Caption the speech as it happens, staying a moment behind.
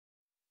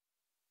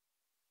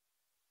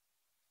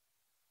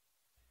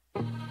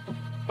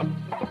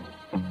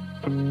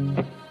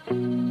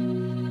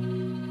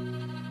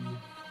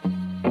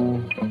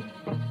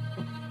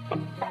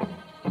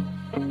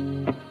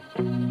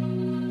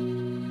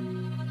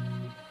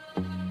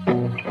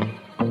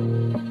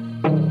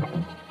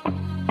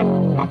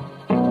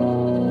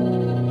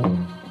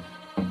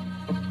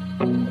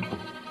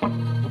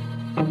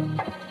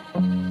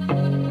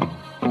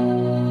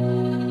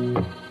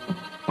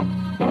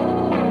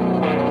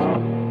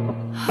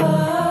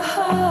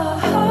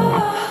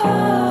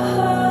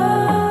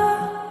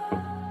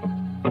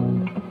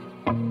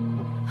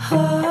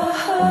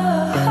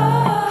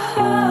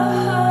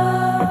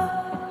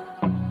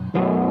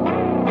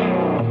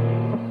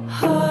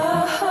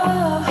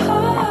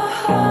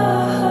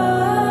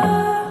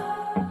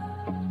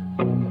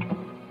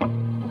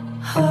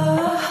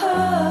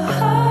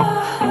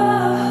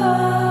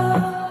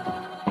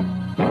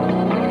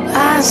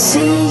I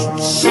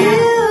seek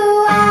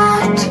you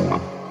out,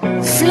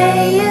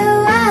 flay you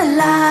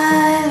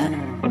alive.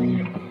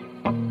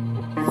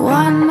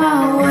 One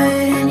more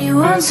word and you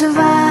won't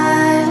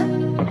survive.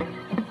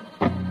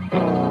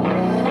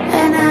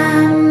 And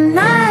I'm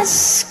not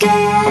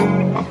scared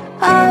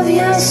of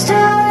your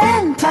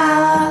stolen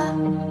power.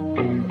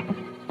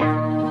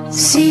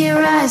 See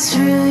right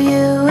through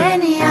you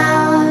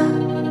anyhow.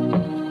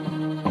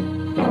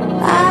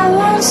 I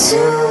won't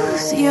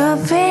soothe your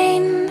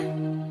pain.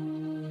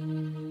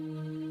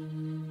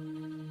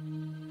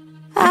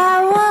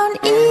 I won't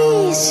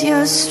ease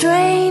your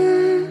strain.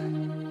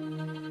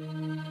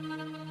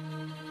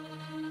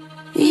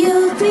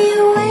 You'll be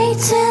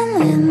waiting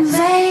in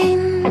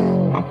vain.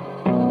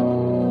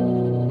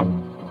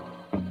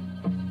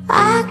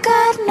 I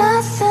got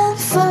nothing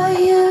for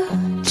you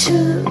to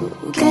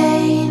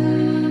gain.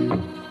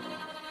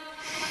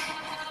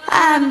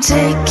 I'm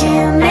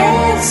taking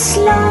it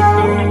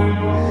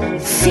slow,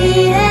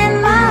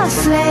 feeding my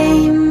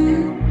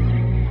flame,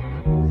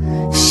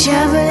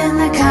 shoveling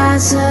the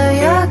cards of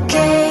your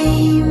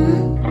game.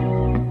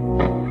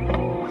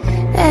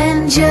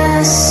 And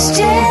just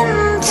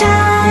in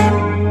time,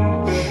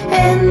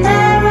 in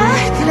the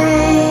right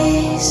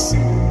place,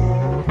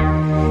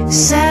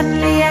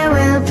 suddenly I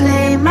will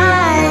play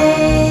my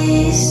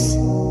ace.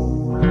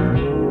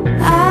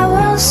 I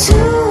will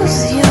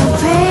soothe your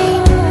pain.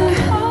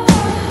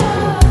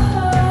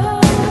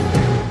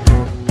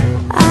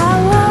 I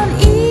won't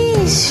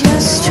ease your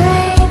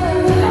strain.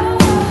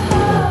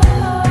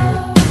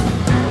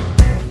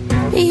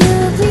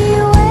 You'll be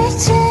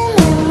waiting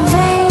in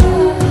vain.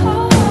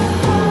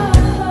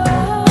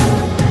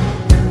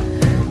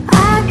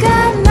 I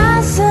got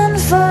nothing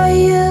for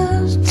you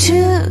to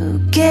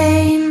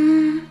gain.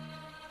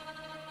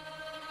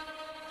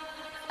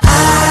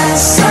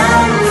 Eyes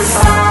on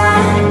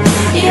fire,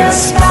 your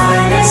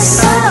spine is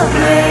so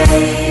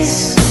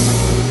braced.